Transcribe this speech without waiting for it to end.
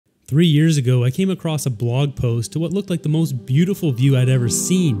3 years ago, I came across a blog post to what looked like the most beautiful view I'd ever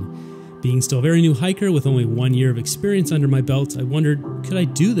seen. Being still a very new hiker with only 1 year of experience under my belt, I wondered, could I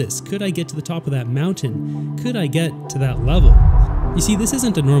do this? Could I get to the top of that mountain? Could I get to that level? You see, this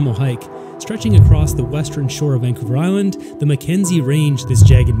isn't a normal hike. Stretching across the western shore of Vancouver Island, the Mackenzie Range, this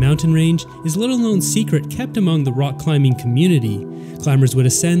jagged mountain range, is a little-known secret kept among the rock climbing community. Climbers would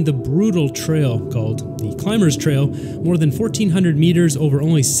ascend the brutal trail, called the Climber's Trail, more than 1,400 meters over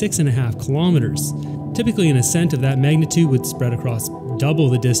only 6.5 kilometers. Typically, an ascent of that magnitude would spread across double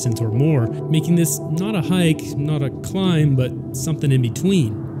the distance or more, making this not a hike, not a climb, but something in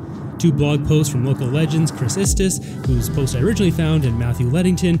between. 2 blog posts from local legends, Chris Istace, whose post I originally found, and Matthew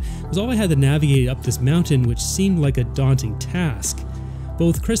Lettington, was all I had to navigate up this mountain, which seemed like a daunting task.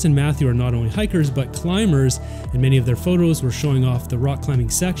 Both Chris and Matthew are not only hikers, but climbers, and many of their photos were showing off the rock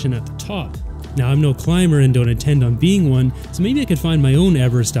climbing section at the top. Now, I'm no climber and don't intend on being one, so maybe I could find my own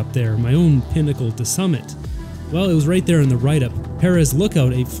Everest up there, my own pinnacle to summit. Well, it was right there in the write-up. Perez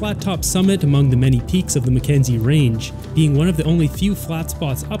Lookout, a flat-top summit among the many peaks of the Mackenzie Range. Being one of the only few flat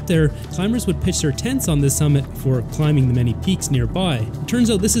spots up there, climbers would pitch their tents on this summit before climbing the many peaks nearby. It turns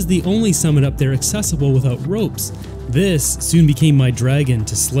out this is the only summit up there accessible without ropes. This soon became my dragon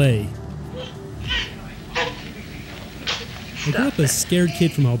to slay. I grew up a scared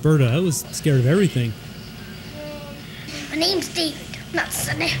kid from Alberta. I was scared of everything. My name's David, not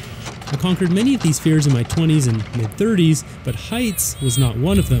Sonny. I conquered many of these fears in my 20s and mid-30s, but heights was not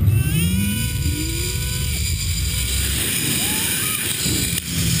one of them.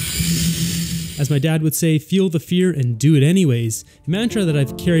 As my dad would say, feel the fear and do it anyways, a mantra that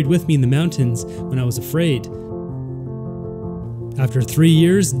I've carried with me in the mountains when I was afraid. After 3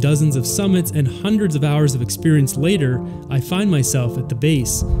 years, dozens of summits, and hundreds of hours of experience later, I find myself at the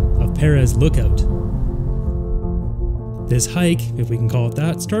base of Perez Lookout. This hike, if we can call it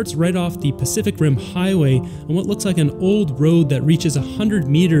that, starts right off the Pacific Rim Highway on what looks like an old road that reaches 100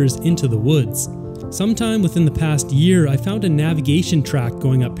 meters into the woods. Sometime within the past year, I found a navigation track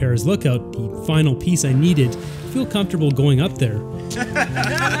going up Perez Lookout, the final piece I needed to feel comfortable going up there. Would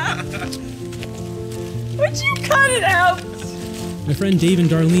you cut it out? My friend Dave and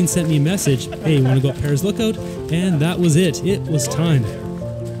Darlene sent me a message, hey, you want to go up Perez Lookout? And that was it. It was time.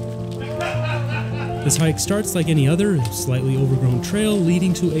 This hike starts like any other, slightly overgrown trail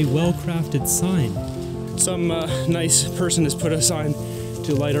leading to a well-crafted sign. Some nice person has put a sign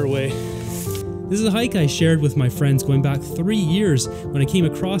to light our way. This is a hike I shared with my friends going back 3 years when I came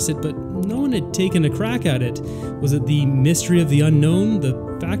across it, but no one had taken a crack at it. Was it the mystery of the unknown?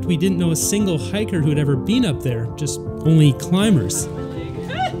 The fact we didn't know a single hiker who had ever been up there? Just only climbers?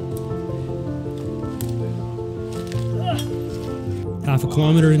 Half a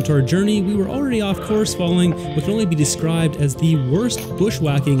kilometer into our journey, we were already off course following what can only be described as the worst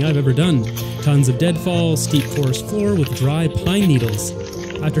bushwhacking I've ever done. Tons of deadfall, steep course floor with dry pine needles.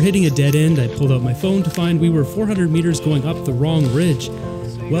 After hitting a dead end, I pulled out my phone to find we were 400 meters going up the wrong ridge,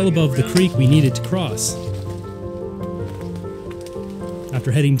 well above the creek we needed to cross.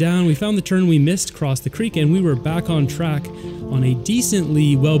 After heading down, we found the turn we missed crossed the creek and we were back on track on a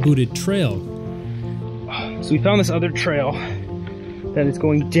decently well-booted trail. So we found this other trail that is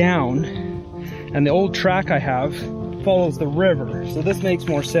going down, and the old track I have follows the river, so this makes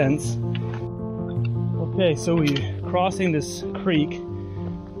more sense. Okay, so we're crossing this creek.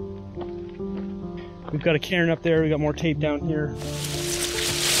 We've got a cairn up there, we got more tape down here.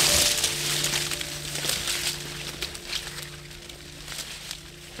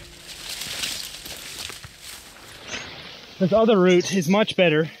 This other route is much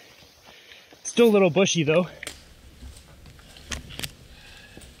better. Still a little bushy though.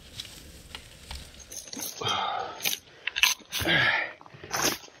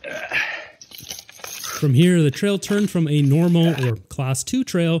 From here, the trail turned from a normal or Class 2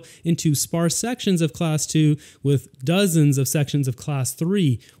 trail into sparse sections of Class 2 with dozens of sections of Class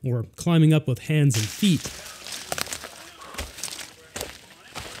 3, or climbing up with hands and feet.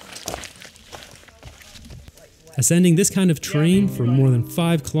 Ascending this kind of terrain for more than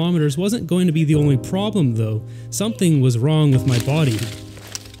 5 kilometers wasn't going to be the only problem, though. Something was wrong with my body.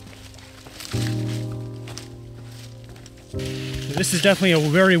 This is definitely a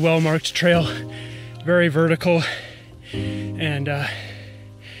very well-marked trail. Very vertical, and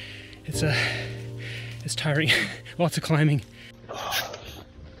it's tiring. Lots of climbing. I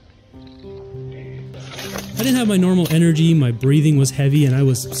didn't have my normal energy, my breathing was heavy, and I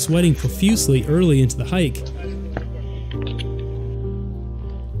was sweating profusely early into the hike.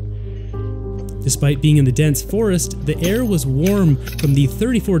 Despite being in the dense forest, the air was warm from the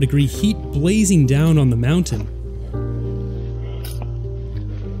 34-degree heat blazing down on the mountain.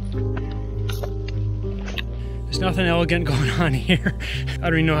 There's nothing elegant going on here. I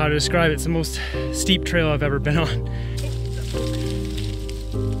don't even know how to describe it. It's the most steep trail I've ever been on.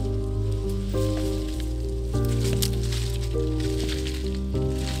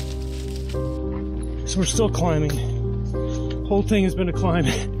 So we're still climbing. Whole thing has been a climb.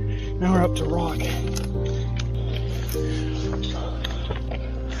 Now we're up to rock.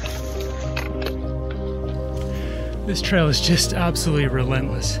 This trail is just absolutely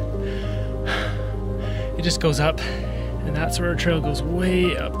relentless. It just goes up, and that's where our trail goes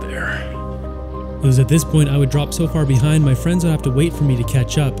way up there. It was at this point I would drop so far behind, my friends would have to wait for me to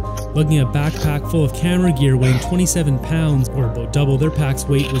catch up. Lugging a backpack full of camera gear weighing 27 pounds, or about double their pack's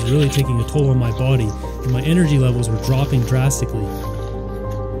weight, was really taking a toll on my body, and my energy levels were dropping drastically.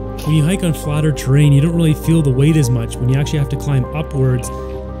 When you hike on flatter terrain, you don't really feel the weight as much. When you actually have to climb upwards,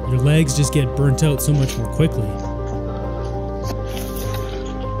 your legs just get burnt out so much more quickly.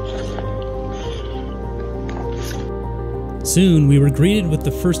 Soon, we were greeted with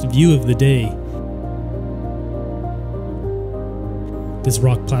the first view of the day. This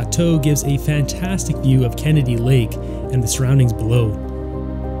rock plateau gives a fantastic view of Kennedy Lake and the surroundings below.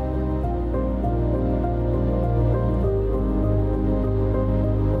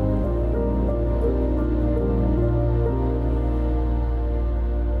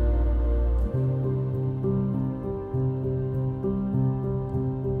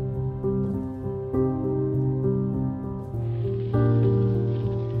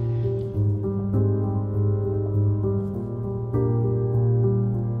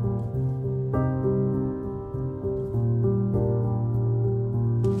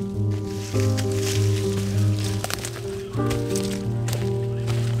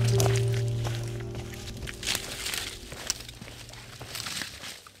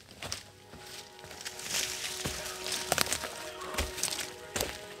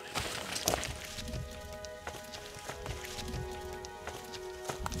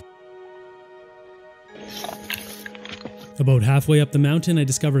 About halfway up the mountain, I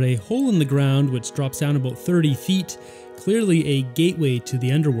discovered a hole in the ground which drops down about 30 feet, clearly a gateway to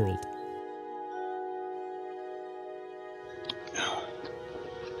the underworld.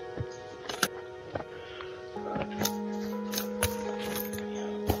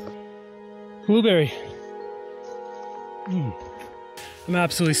 Blueberry. I'm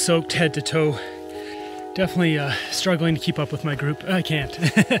absolutely soaked head to toe. Definitely struggling to keep up with my group. I can't.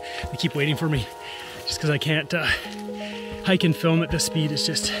 They keep waiting for me just because I can't hike and film at this speed. Is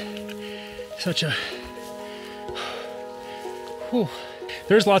just such a... Whew.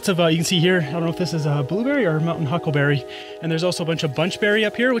 There's lots of, you can see here, I don't know if this is a blueberry or mountain huckleberry, and there's also a bunch of bunchberry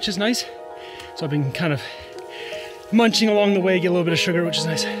up here, which is nice. So I've been kind of munching along the way, get a little bit of sugar, which is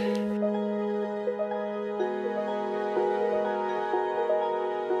nice.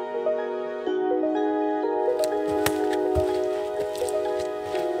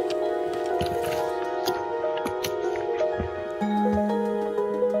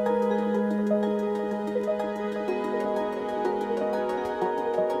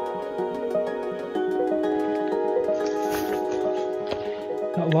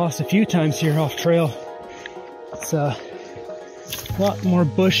 Got lost a few times here off trail. It's a lot more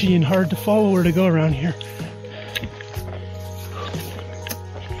bushy and hard to follow where to go around here.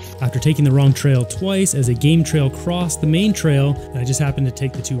 After taking the wrong trail twice as a game trail crossed the main trail, and I just happened to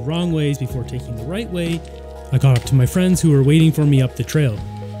take the two wrong ways before taking the right way, I caught up to my friends who were waiting for me up the trail.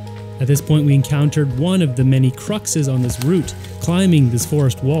 At this point we encountered one of the many cruxes on this route, climbing this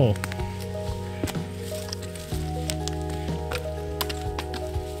forest wall.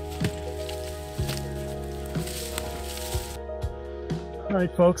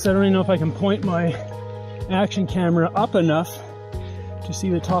 Alright folks, I don't even know if I can point my action camera up enough to see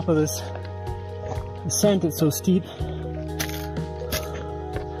the top of this ascent. It's so steep.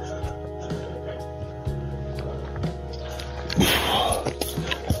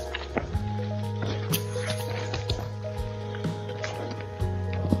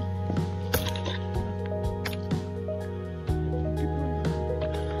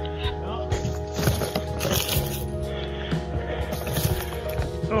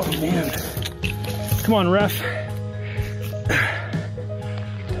 Oh man. Come on, ref.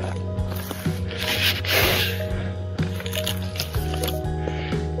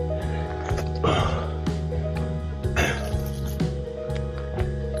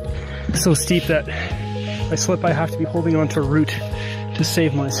 It's so steep that if I slip, I have to be holding onto a root to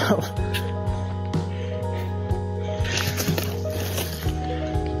save myself.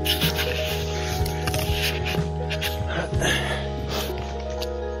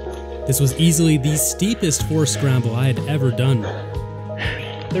 This was easily the steepest forest scramble I had ever done.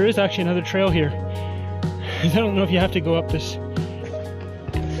 There is actually another trail here. I don't know if you have to go up this.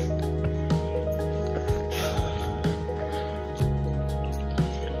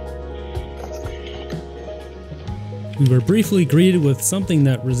 We were briefly greeted with something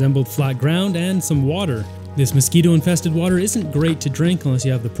that resembled flat ground and some water. This mosquito-infested water isn't great to drink unless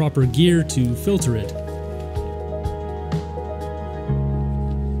you have the proper gear to filter it.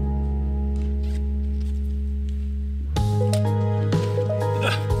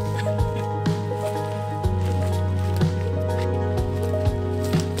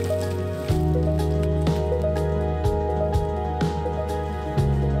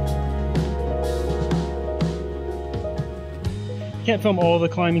 Can't film all the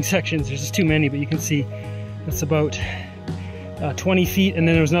climbing sections, there's just too many, but you can see that's about 20 feet, and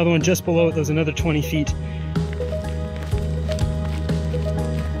then there was another one just below it, there was another 20 feet. So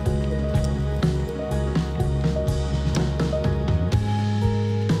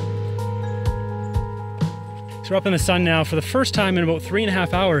we're up in the sun now for the first time in about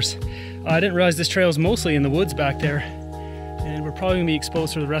 3.5 hours. I didn't realize this trail is mostly in the woods back there, and we're probably going to be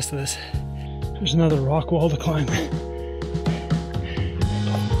exposed for the rest of this. There's another rock wall to climb.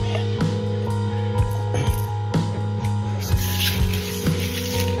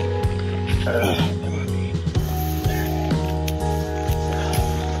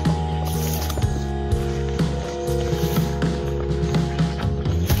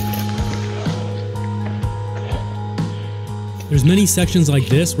 There's many sections like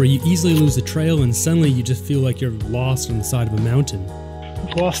this where you easily lose the trail and suddenly you just feel like you're lost on the side of a mountain.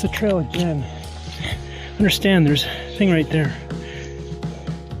 I've lost the trail again. Understand, there's a thing right there.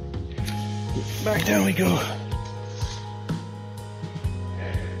 Back down we go.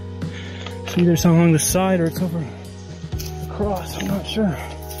 It's either it's along the side or it's over across, I'm not sure.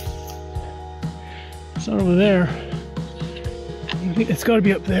 It's not over there. I think it's gotta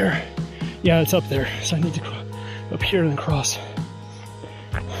be up there. Yeah, it's up there, so I need to go up here and then cross.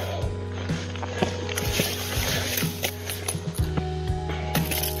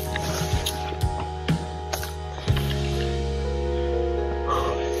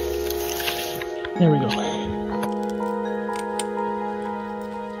 There we go.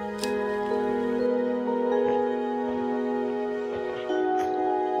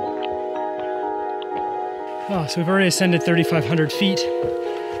 Oh, so we've already ascended 3,500 feet.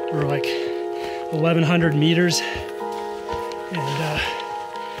 We're like 1,100 meters. And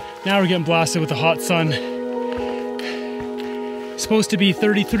now we're getting blasted with the hot sun. It's supposed to be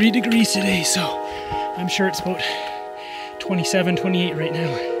 33 degrees today, so I'm sure it's about 27, 28 right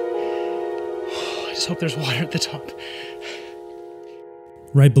now. I just hope there's water at the top.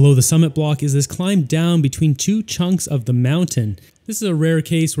 Right below the summit block is this climb down between two chunks of the mountain. This is a rare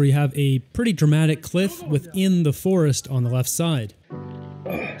case where you have a pretty dramatic cliff within the forest on the left side.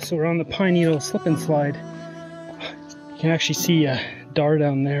 So we're on the Pine Needle slip and slide. You can actually see a Dar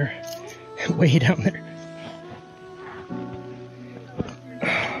down there, way down there.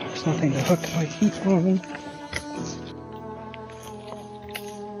 There's nothing to hook my feet on.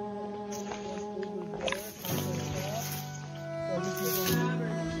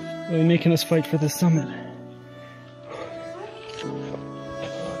 Really making us fight for the summit.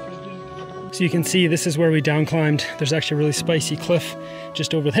 So you can see this is where we down climbed. There's actually a really spicy cliff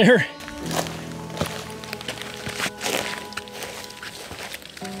just over there.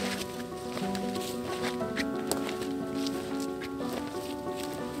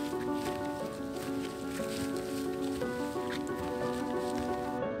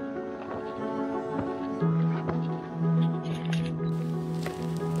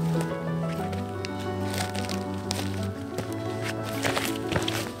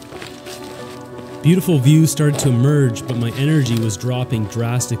 Beautiful views started to emerge, but my energy was dropping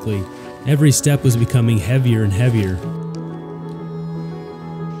drastically. Every step was becoming heavier and heavier.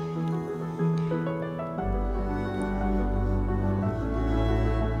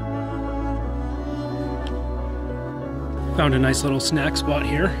 Found a nice little snack spot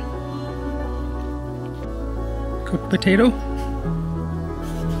here. Cooked potato.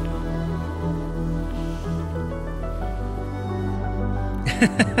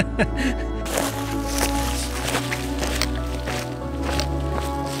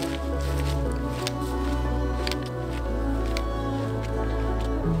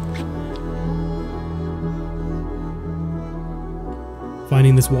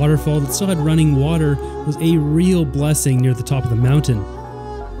 Finding this waterfall that still had running water was a real blessing near the top of the mountain.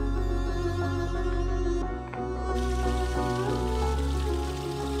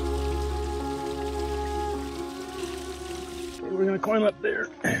 We're gonna climb up there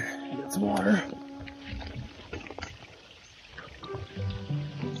and get some water.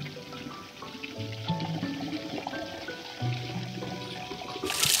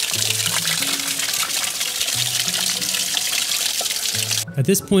 At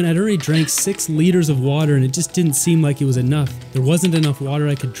this point, I'd already drank 6 liters of water and it just didn't seem like it was enough. There wasn't enough water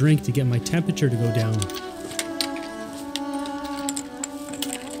I could drink to get my temperature to go down.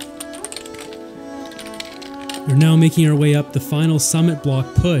 We're now making our way up the final summit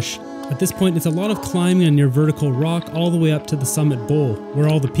block push. At this point, it's a lot of climbing on near vertical rock all the way up to the summit bowl, where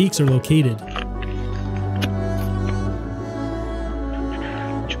all the peaks are located.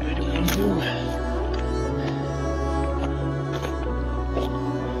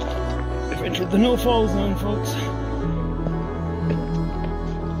 I've entered the no-fall zone, folks.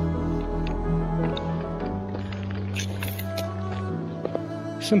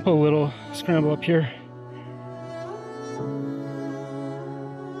 Simple little scramble up here.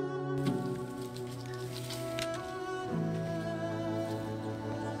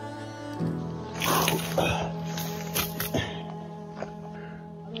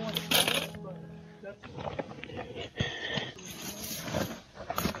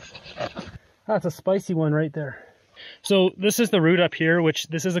 That's a spicy one right there. So this is the route up here, which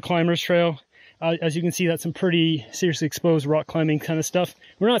this is a climber's trail. As you can see, that's some pretty seriously exposed rock climbing kind of stuff.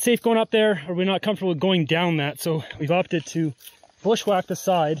 We're not safe going up there, or we're not comfortable with going down that, so we've opted to bushwhack the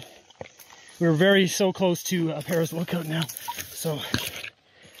side. We're so close to Perez lookout now, so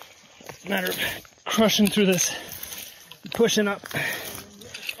it's a matter of crushing through this, pushing up,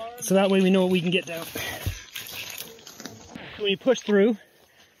 so that way we know what we can get down. When you push through,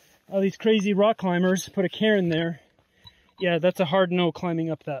 all these crazy rock climbers put a cairn there. Yeah, that's a hard no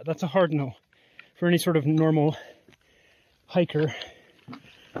climbing up that. That's a hard no for any sort of normal hiker.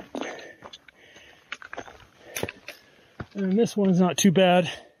 And this one's not too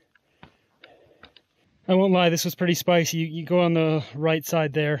bad. I won't lie, this was pretty spicy. You go on the right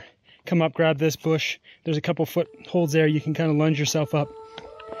side there, come up, grab this bush. There's a couple footholds there. You can kind of lunge yourself up.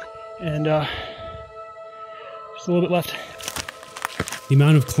 And just a little bit left. The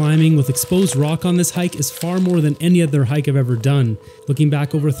amount of climbing with exposed rock on this hike is far more than any other hike I've ever done. Looking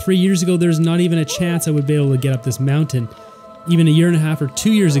back over 3 years ago, there's not even a chance I would be able to get up this mountain. Even a year and a half or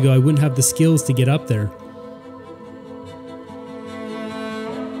 2 years ago, I wouldn't have the skills to get up there.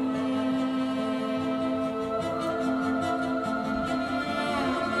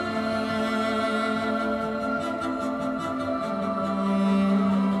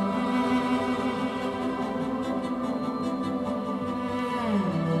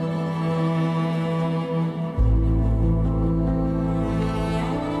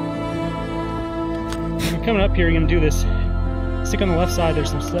 Coming up here, you're going to do this. Stick on the left side, there's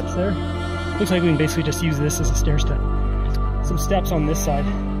some steps there. Looks like we can basically just use this as a stair step. Some steps on this side,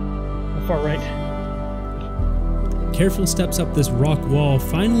 the far right. Careful steps up this rock wall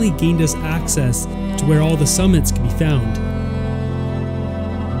finally gained us access to where all the summits can be found.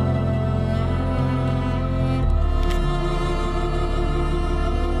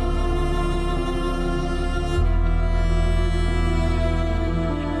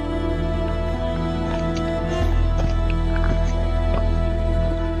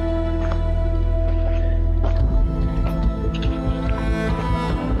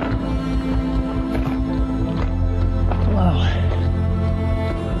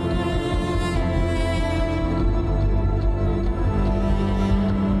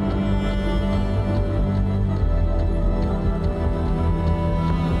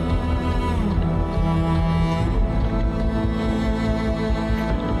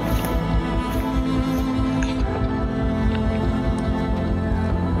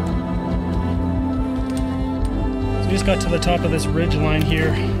 We just got to the top of this ridge line here,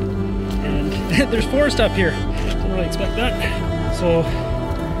 and there's forest up here. Didn't really expect that. So,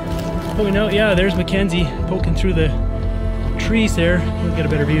 pulling out, yeah, there's Mackenzie poking through the trees there. We'll get a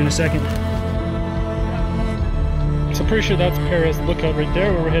better view in a second. So, pretty sure that's Perez lookout right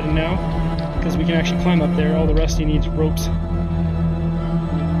there where we're heading now, because we can actually climb up there. All the rest he needs ropes.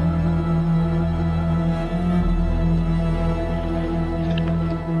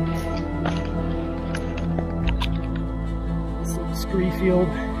 Field.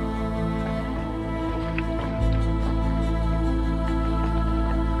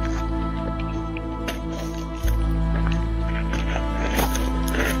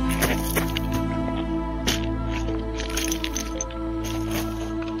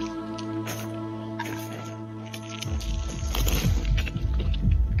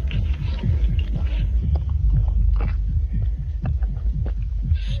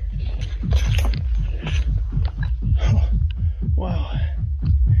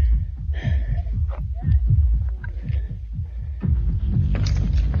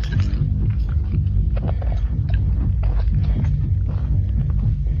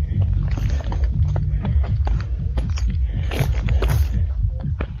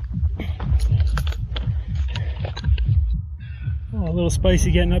 little spicy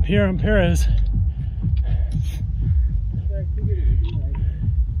getting up here on Perez.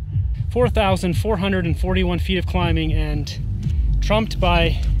 4,441 feet of climbing and trumped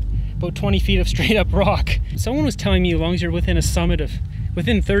by about 20 feet of straight up rock. Someone was telling me as long as you're within a summit of,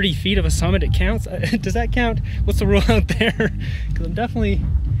 within 30 feet of a summit, it counts. Does that count? What's the rule out there? Because I'm definitely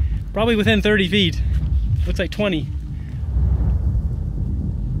probably within 30 feet. Looks like 20.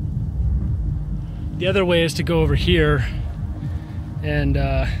 The other way is to go over here and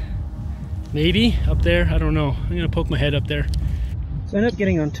maybe up there, I don't know. I'm gonna poke my head up there. So I ended up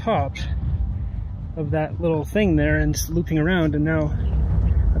getting on top of that little thing there and just looping around, and now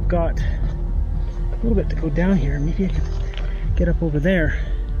I've got a little bit to go down here. Maybe I can get up over there.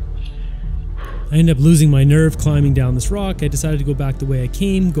 I ended up losing my nerve climbing down this rock. I decided to go back the way I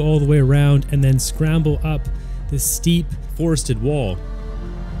came, go all the way around, and then scramble up this steep forested wall.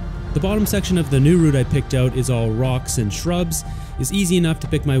 The bottom section of the new route I picked out is all rocks and shrubs. It's easy enough to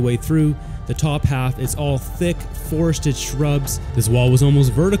pick my way through. The top half is all thick forested shrubs. This wall was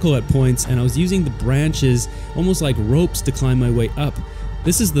almost vertical at points, and I was using the branches almost like ropes to climb my way up.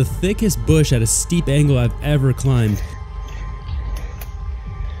 This is the thickest bush at a steep angle I've ever climbed.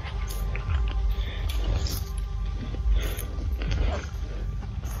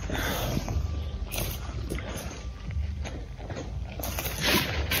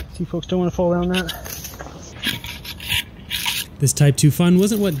 See, folks don't want to fall down that. This Type 2 fun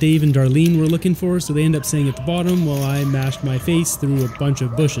wasn't what Dave and Darlene were looking for, so they end up staying at the bottom while I mashed my face through a bunch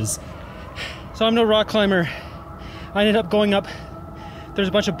of bushes. So I'm no rock climber. I ended up going up. There's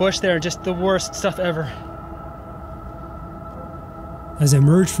a bunch of bush there, just the worst stuff ever. As I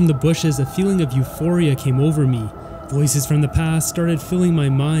emerged from the bushes, a feeling of euphoria came over me. Voices from the past started filling my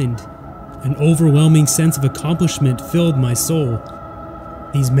mind. An overwhelming sense of accomplishment filled my soul.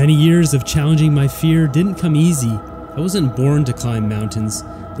 These many years of challenging my fear didn't come easy. I wasn't born to climb mountains.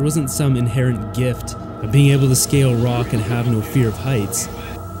 There wasn't some inherent gift of being able to scale rock and have no fear of heights.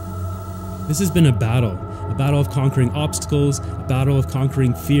 This has been a battle of conquering obstacles, a battle of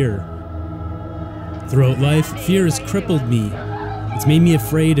conquering fear. Throughout life, fear has crippled me. It's made me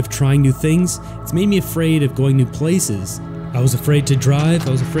afraid of trying new things. It's made me afraid of going new places. I was afraid to drive,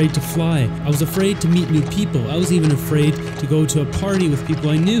 I was afraid to fly, I was afraid to meet new people, I was even afraid to go to a party with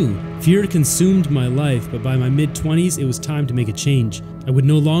people I knew. Fear consumed my life, but by my mid-20s it was time to make a change. I would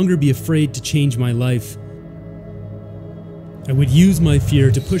no longer be afraid to change my life. I would use my fear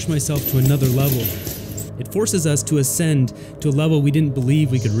to push myself to another level. It forces us to ascend to a level we didn't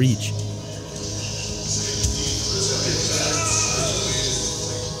believe we could reach.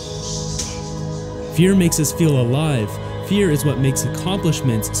 Fear makes us feel alive. Fear is what makes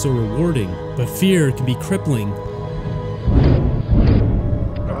accomplishments so rewarding, but fear can be crippling.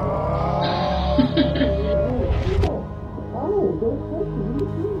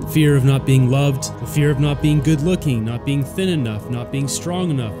 Fear of not being loved, the fear of not being good looking, not being thin enough, not being strong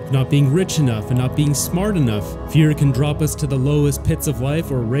enough, not being rich enough, and not being smart enough. Fear can drop us to the lowest pits of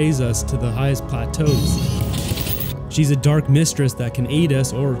life or raise us to the highest plateaus. She's a dark mistress that can aid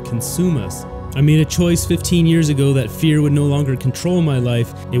us or consume us. I made a choice 15 years ago that fear would no longer control my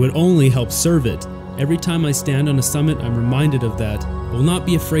life, it would only help serve it. Every time I stand on a summit, I'm reminded of that. I will not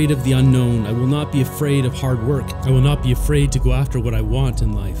be afraid of the unknown. I will not be afraid of hard work. I will not be afraid to go after what I want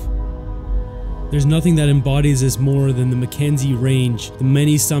in life. There's nothing that embodies this more than the Mackenzie Range, the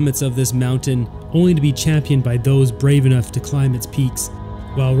many summits of this mountain, only to be championed by those brave enough to climb its peaks.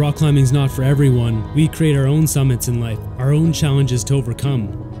 While rock climbing's not for everyone, we create our own summits in life, our own challenges to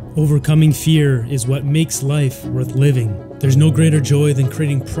overcome. Overcoming fear is what makes life worth living. There's no greater joy than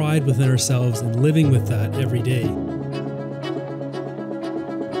creating pride within ourselves and living with that every day.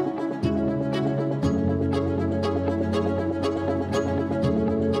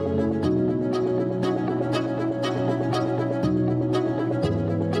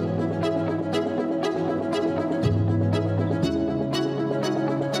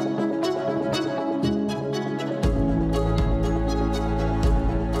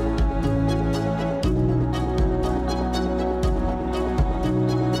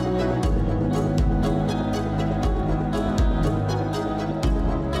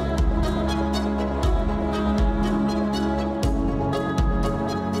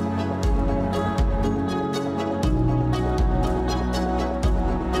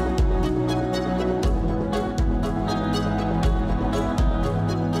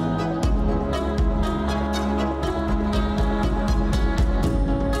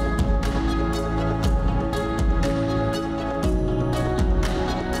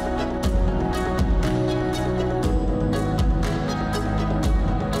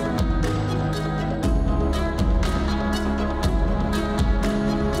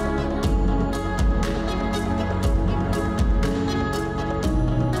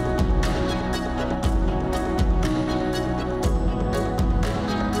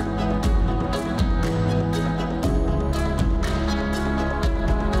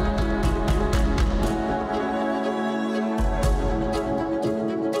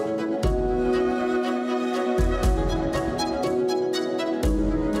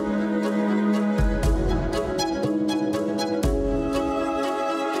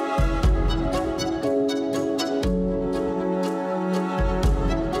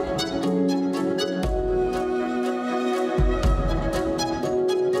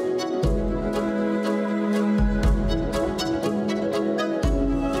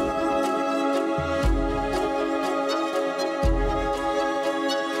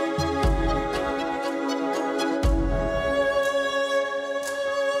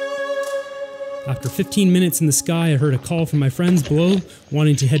 15 minutes in the sky, I heard a call from my friends below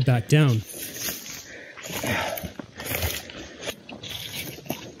wanting to head back down.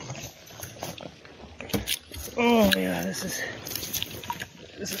 Oh yeah, this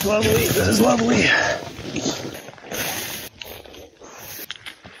is lovely. This is lovely.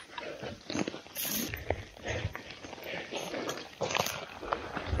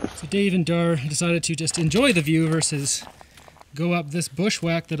 So Dave and Dar decided to just enjoy the view versus go up this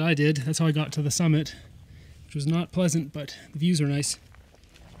bushwhack that I did. That's how I got to the summit, which was not pleasant, but the views are nice.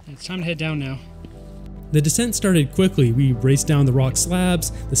 And it's time to head down now. The descent started quickly. We raced down the rock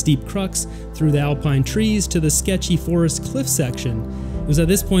slabs, the steep Crux, through the Alpine trees to the sketchy forest cliff section. It was at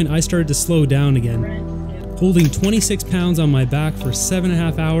this point I started to slow down again. Holding 26 pounds on my back for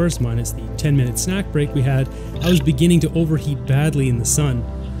 7.5 hours, minus the 10-minute snack break we had, I was beginning to overheat badly in the sun.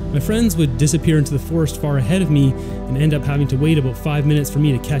 My friends would disappear into the forest far ahead of me and end up having to wait about 5 minutes for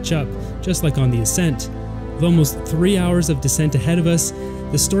me to catch up, just like on the ascent. With almost 3 hours of descent ahead of us,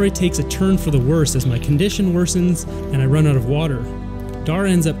 the story takes a turn for the worse as my condition worsens and I run out of water. Dar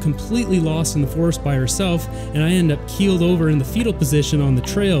ends up completely lost in the forest by herself, and I end up keeled over in the fetal position on the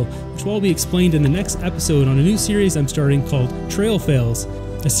trail, which will all be explained in the next episode on a new series I'm starting called Trail Fails,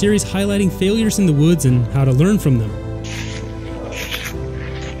 a series highlighting failures in the woods and how to learn from them.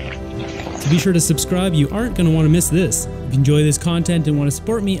 So be sure to subscribe, you aren't going to want to miss this. If you enjoy this content and want to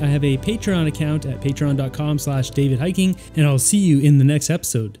support me, I have a Patreon account at patreon.com/davidhiking, and I'll see you in the next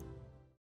episode.